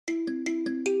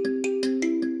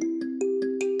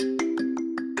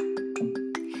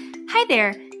Hi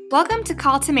there. Welcome to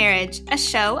Call to Marriage, a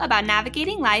show about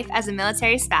navigating life as a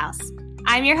military spouse.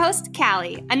 I'm your host,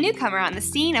 Callie, a newcomer on the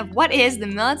scene of what is the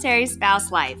military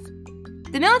spouse life.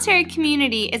 The military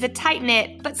community is a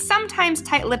tight-knit, but sometimes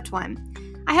tight-lipped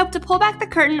one. I hope to pull back the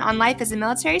curtain on life as a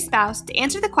military spouse to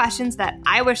answer the questions that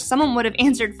I wish someone would have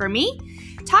answered for me,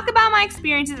 talk about my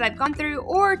experiences I've gone through,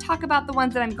 or talk about the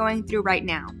ones that I'm going through right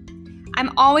now. I'm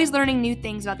always learning new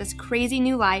things about this crazy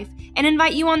new life and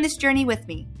invite you on this journey with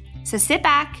me. So sit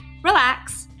back,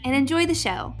 relax, and enjoy the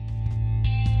show.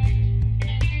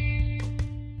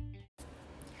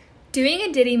 Doing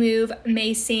a Diddy move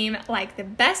may seem like the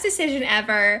best decision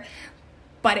ever,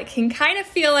 but it can kind of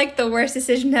feel like the worst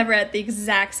decision ever at the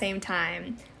exact same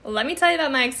time. Let me tell you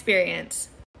about my experience.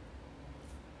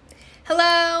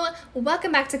 Hello,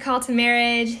 welcome back to Call to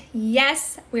Marriage.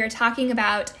 Yes, we are talking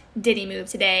about Diddy move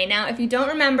today. Now, if you don't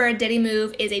remember, a Diddy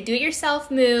move is a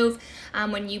do-it-yourself move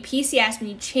when you PCS, when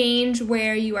you change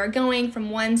where you are going from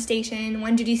one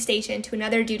duty station to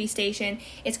another duty station.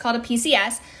 It's called a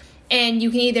PCS, and you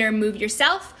can either move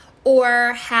yourself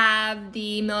or have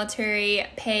the military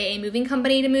pay a moving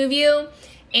company to move you.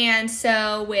 And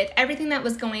so with everything that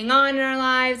was going on in our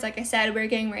lives, like I said, we were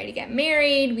getting ready to get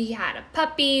married, we had a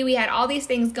puppy, we had all these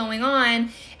things going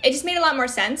on. It just made a lot more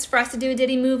sense for us to do a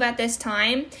Diddy move at this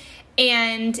time.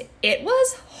 And it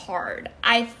was hard.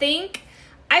 I think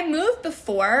I've moved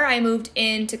before. I moved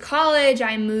into college.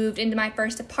 I moved into my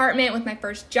first apartment with my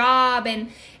first job. And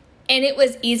it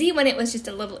was easy when it was just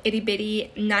a little itty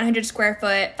bitty 900 square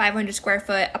foot, 500 square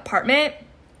foot apartment.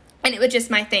 And it was just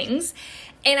my things.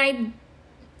 And I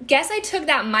guess I took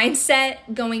that mindset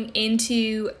going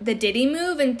into the Diddy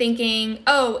move and thinking,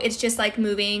 oh, it's just like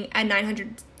moving a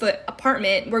 900-foot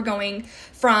apartment. We're going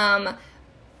from,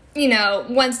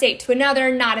 one state to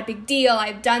another, not a big deal.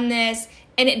 I've done this.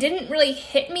 And it didn't really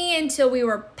hit me until we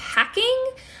were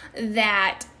packing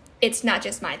that it's not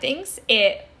just my things.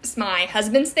 It's my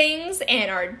husband's things and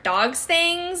our dog's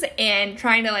things and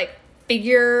trying to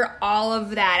figure all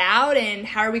of that out and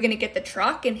how are we going to get the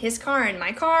truck and his car and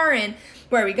my car and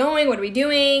where are we going? What are we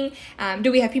doing?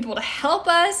 Do we have people to help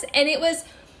us? And it was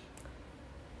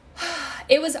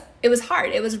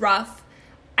hard. It was rough.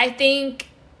 I think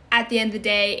at the end of the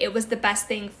day, it was the best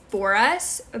thing for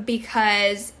us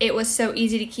because it was so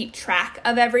easy to keep track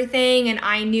of everything. And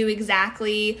I knew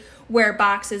exactly where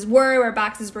boxes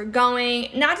were going.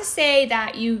 Not to say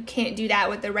that you can't do that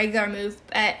with the regular move,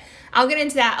 but I'll get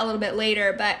into that a little bit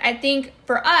later. But I think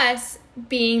for us,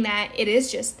 being that it is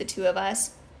just the two of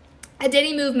us, a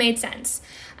Diddy move made sense,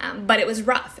 but it was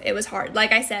rough. It was hard.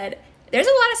 Like I said, there's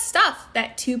a lot of stuff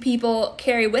that two people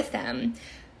carry with them.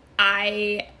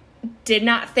 I did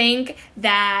not think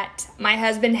that my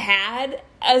husband had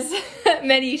as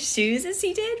many shoes as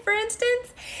he did, for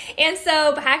instance. And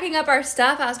so packing up our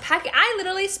stuff, I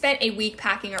literally spent a week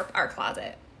packing our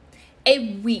closet.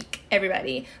 A week,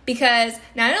 everybody, because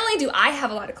not only do I have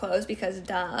a lot of clothes, because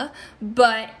duh,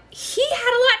 but he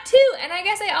had a lot too. And I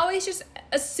guess I always just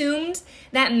assumed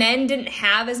that men didn't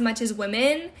have as much as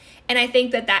women. And I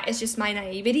think that is just my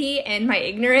naivety and my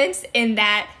ignorance in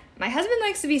that my husband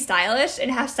likes to be stylish and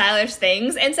have stylish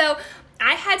things. And so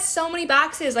I had so many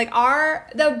boxes.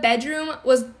 The bedroom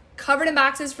was covered in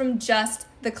boxes from just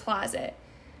the closet.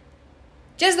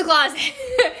 Just the closet.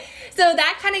 So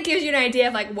that kind of gives you an idea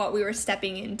of what we were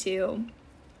stepping into.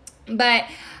 But,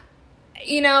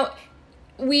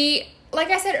 like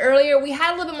I said earlier, we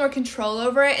had a little bit more control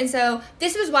over it. And so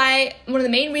this was why one of the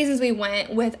main reasons we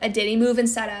went with a Diddy move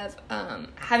instead of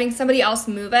having somebody else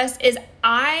move us is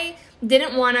I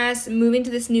didn't want us moving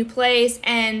to this new place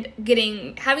and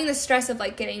having the stress of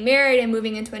getting married and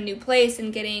moving into a new place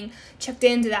and getting checked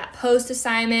into that post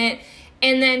assignment.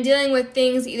 And then dealing with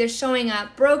things either showing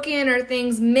up broken or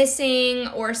things missing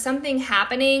or something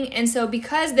happening. And so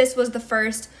because this was the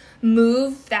first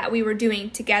move that we were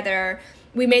doing together,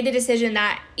 we made the decision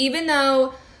that even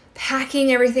though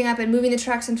packing everything up and moving the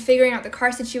trucks and figuring out the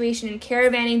car situation and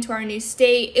caravanning to our new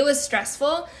state, it was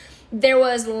stressful. There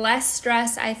was less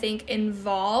stress, I think,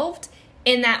 involved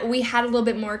in that we had a little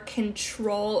bit more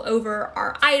control over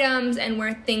our items and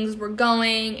where things were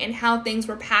going and how things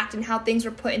were packed and how things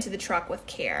were put into the truck with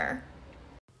care.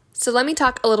 So let me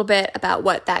talk a little bit about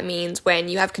what that means when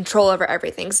you have control over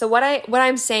everything. So what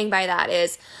I'm saying by that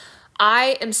is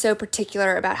I am so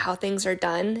particular about how things are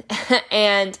done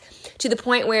and to the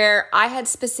point where I had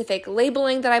specific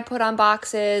labeling that I put on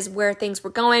boxes, where things were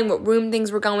going, what room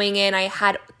things were going in. I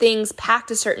had things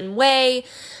packed a certain way.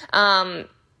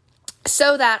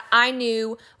 so that I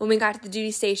knew when we got to the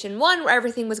duty station, one, where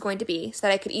everything was going to be, so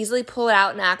that I could easily pull it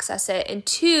out and access it, and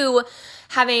two,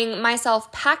 having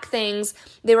myself pack things,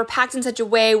 they were packed in such a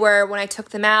way where when I took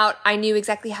them out, I knew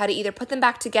exactly how to either put them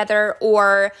back together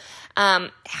or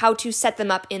how to set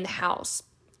them up in the house.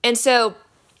 And so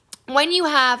when you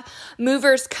have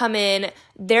movers come in,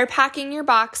 they're packing your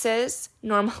boxes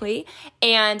normally,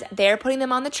 and they're putting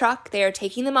them on the truck, they're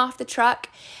taking them off the truck.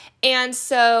 And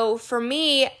so for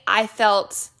me, I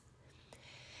felt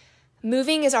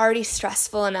moving is already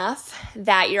stressful enough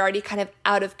that you're already kind of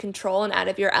out of control and out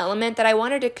of your element, that I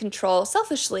wanted to control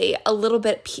selfishly a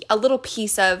little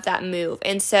piece of that move.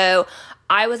 And so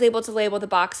I was able to label the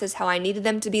boxes how I needed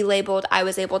them to be labeled. I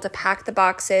was able to pack the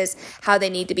boxes how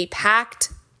they need to be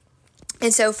packed.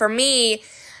 And so for me,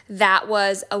 that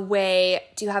was a way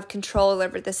to have control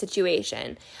over the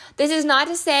situation. This is not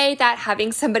to say that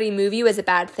having somebody move you is a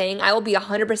bad thing. I will be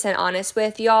 100% honest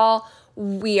with y'all.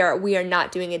 We are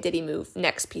not doing a Diddy Move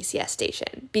next PCS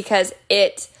station because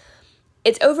it's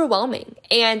overwhelming.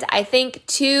 And I think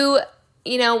too,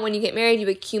 when you get married, you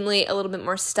accumulate a little bit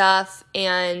more stuff,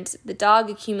 and the dog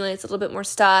accumulates a little bit more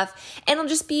stuff, and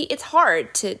it's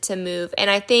hard to move. And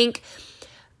I think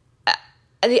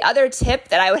the other tip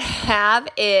that I would have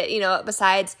is,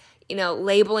 besides,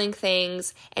 labeling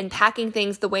things and packing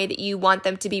things the way that you want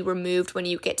them to be removed when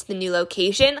you get to the new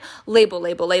location, label.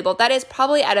 That is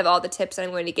probably, out of all the tips that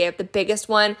I'm going to give, the biggest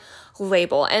one,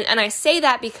 label. And I say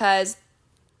that because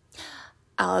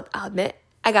I'll admit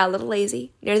I got a little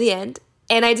lazy near the end,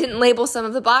 and I didn't label some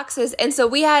of the boxes. And so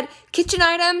we had kitchen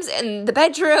items in the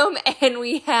bedroom, and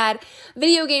we had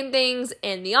video game things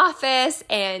in the office,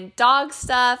 and dog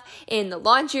stuff in the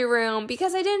laundry room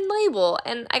because I didn't label,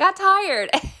 and I got tired,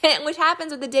 which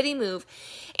happens with the Diddy Move.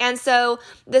 And so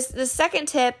the second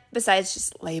tip, besides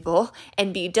just label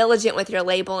and be diligent with your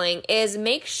labeling, is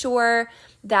make sure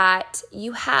that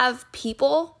you have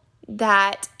people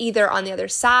that either on the other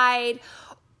side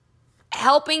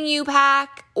helping you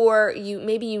pack, or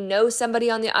maybe you know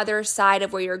somebody on the other side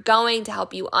of where you're going to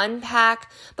help you unpack,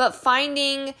 but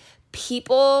finding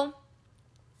people,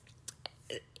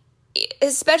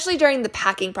 especially during the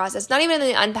packing process, not even in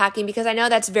the unpacking, because I know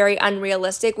that's very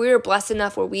unrealistic. We were blessed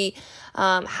enough where we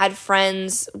had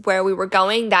friends where we were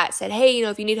going that said, hey,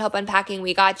 if you need help unpacking,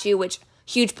 we got you, which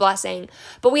huge blessing.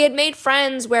 But we had made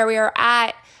friends where we were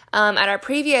at our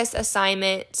previous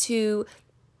assignment to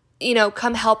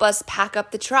come help us pack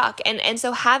up the truck. And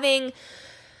so having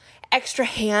extra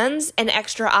hands and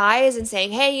extra eyes and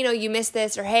saying, hey, you missed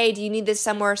this, or hey, do you need this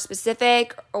somewhere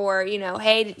specific? Or,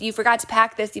 hey, you forgot to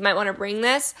pack this, you might want to bring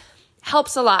this,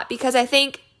 helps a lot, because I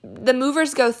think the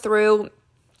movers go through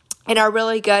and are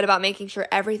really good about making sure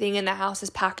everything in the house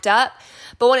is packed up.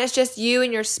 But when it's just you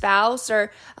and your spouse,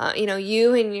 or,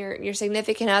 you and your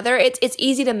significant other, it's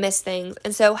easy to miss things.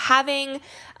 And so having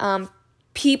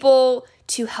people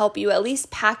to help you at least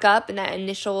pack up in that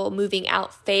initial moving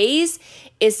out phase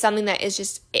is something that is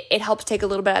just, it helps take a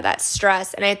little bit of that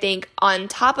stress. And I think on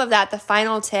top of that, the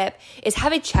final tip is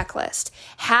have a checklist.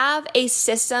 Have a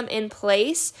system in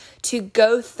place to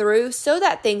go through so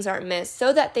that things aren't missed,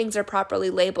 so that things are properly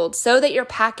labeled, so that you're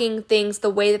packing things the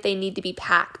way that they need to be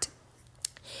packed.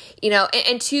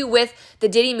 And two, with the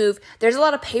Diddy Move, there's a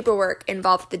lot of paperwork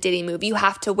involved with the Diddy Move. You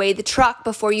have to weigh the truck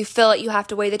before you fill it. You have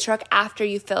to weigh the truck after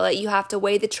you fill it. You have to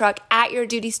weigh the truck at your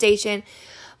duty station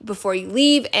before you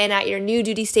leave, and at your new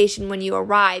duty station when you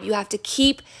arrive. You have to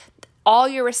keep all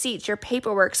your receipts, your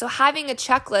paperwork. So having a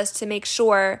checklist to make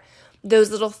sure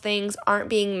those little things aren't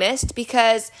being missed,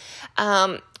 because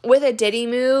with a Diddy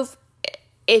Move,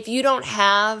 if you don't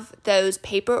have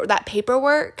that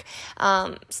paperwork,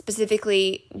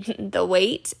 specifically the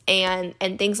weight and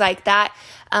things like that,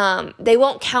 they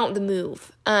won't count the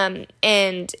move.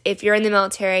 And if you're in the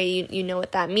military, you know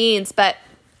what that means. But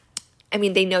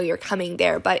they know you're coming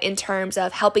there. But in terms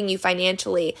of helping you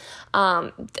financially,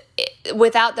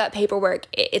 without that paperwork,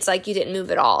 it's like you didn't move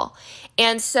at all.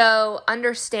 And so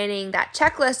understanding that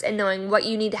checklist and knowing what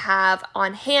you need to have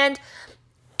on hand,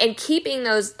 and keeping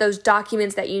those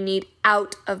documents that you need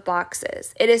out of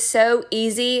boxes. It is so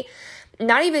easy,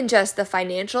 not even just the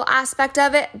financial aspect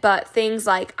of it, but things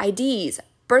like IDs,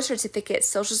 birth certificates,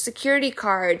 social security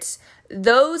cards,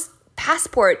 those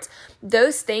passports,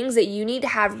 those things that you need to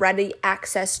have ready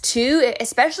access to,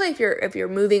 especially if you're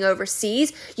moving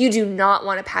overseas. You do not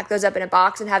want to pack those up in a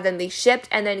box and have them be shipped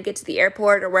and then get to the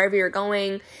airport or wherever you're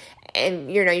going,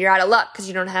 and you're out of luck because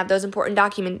you don't have those important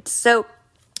documents. So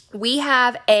we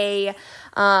have a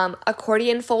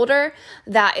accordion folder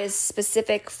that is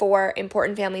specific for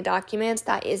important family documents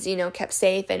that is, kept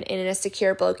safe and in a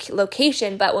secure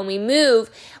location. But when we move,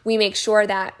 we make sure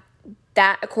that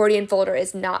that accordion folder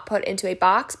is not put into a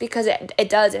box, because it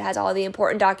has all the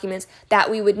important documents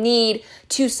that we would need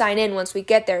to sign in once we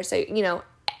get there. So,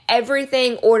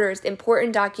 everything, orders,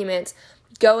 important documents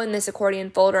go in this accordion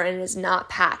folder, and it is not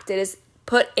packed. It is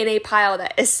put in a pile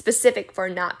that is specific for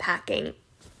not packing.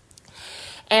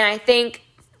 And I think,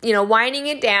 winding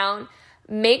it down,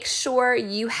 make sure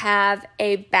you have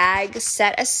a bag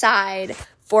set aside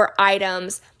for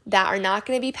items that are not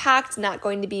going to be packed, not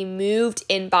going to be moved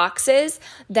in boxes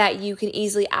that you can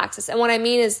easily access. And what I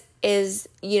mean is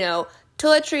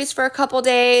toiletries for a couple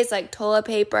days, like toilet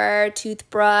paper,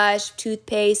 toothbrush,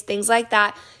 toothpaste, things like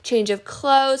that, change of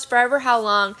clothes, forever how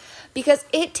long, because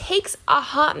it takes a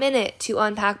hot minute to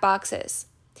unpack boxes.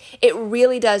 It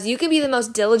really does. You can be the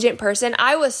most diligent person.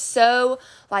 I was so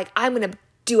I'm going to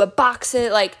do a box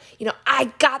it,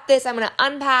 I got this, I'm going to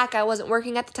unpack. I wasn't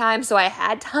working at the time, so I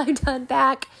had time to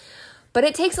unpack. But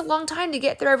it takes a long time to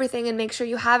get through everything and make sure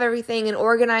you have everything and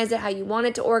organize it how you want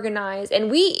it to organize.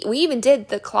 And we even did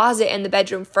the closet and the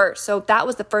bedroom first. So that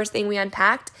was the first thing we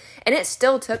unpacked. And it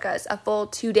still took us a full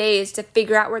 2 days to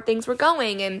figure out where things were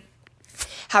going and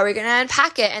how we're going to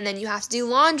unpack it. And then you have to do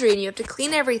laundry and you have to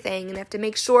clean everything and you have to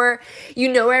make sure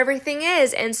you know where everything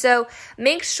is. And so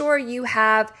make sure you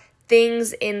have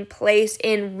things in place,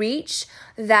 in reach,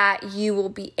 that you will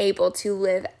be able to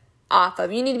live off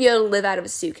of. You need to be able to live out of a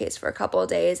suitcase for a couple of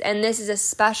days. And this is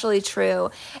especially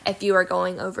true if you are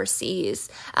going overseas.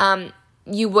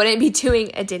 You wouldn't be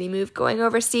doing a Diddy Move going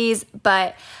overseas,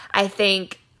 but I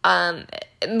think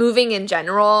moving in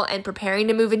general and preparing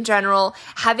to move in general,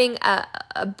 having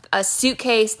a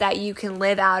suitcase that you can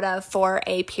live out of for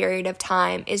a period of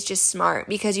time is just smart,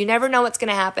 because you never know what's going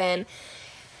to happen.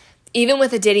 Even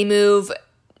with a Diddy Move,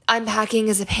 unpacking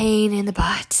is a pain in the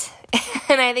butt.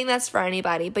 And I think that's for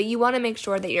anybody, but you want to make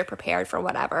sure that you're prepared for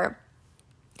whatever.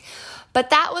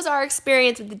 But that was our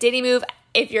experience with the Diddy Move.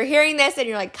 If you're hearing this and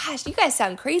you're like, gosh, you guys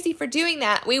sound crazy for doing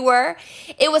that. We were.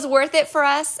 It was worth it for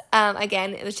us.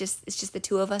 Again, it's just the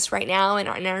two of us right now, and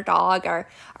our dog, our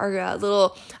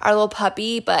little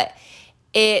puppy, but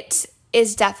it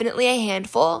is definitely a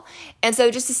handful. And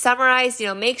so just to summarize,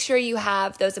 make sure you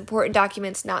have those important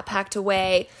documents not packed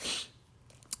away.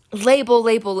 Label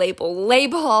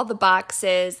all the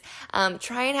boxes.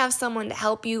 Try and have someone to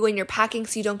help you when you're packing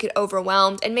so you don't get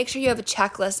overwhelmed, and make sure you have a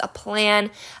checklist, a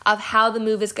plan of how the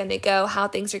move is going to go, how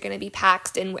things are going to be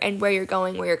packed, and where you're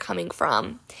going, where you're coming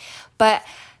from. But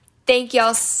thank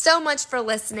y'all so much for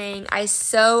listening. I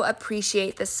so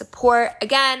appreciate the support.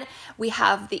 Again, we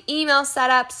have the email set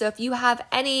up, so if you have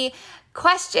any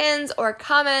questions or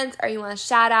comments, or you want to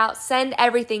shout out, send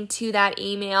everything to that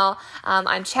email.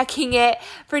 I'm checking it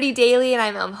pretty daily,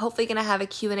 and I'm hopefully going to have a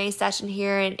Q&A session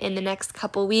here in the next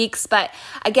couple weeks. But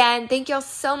again, thank y'all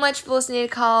so much for listening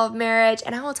to Call of Marriage,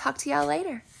 and I will talk to y'all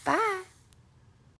later. Bye.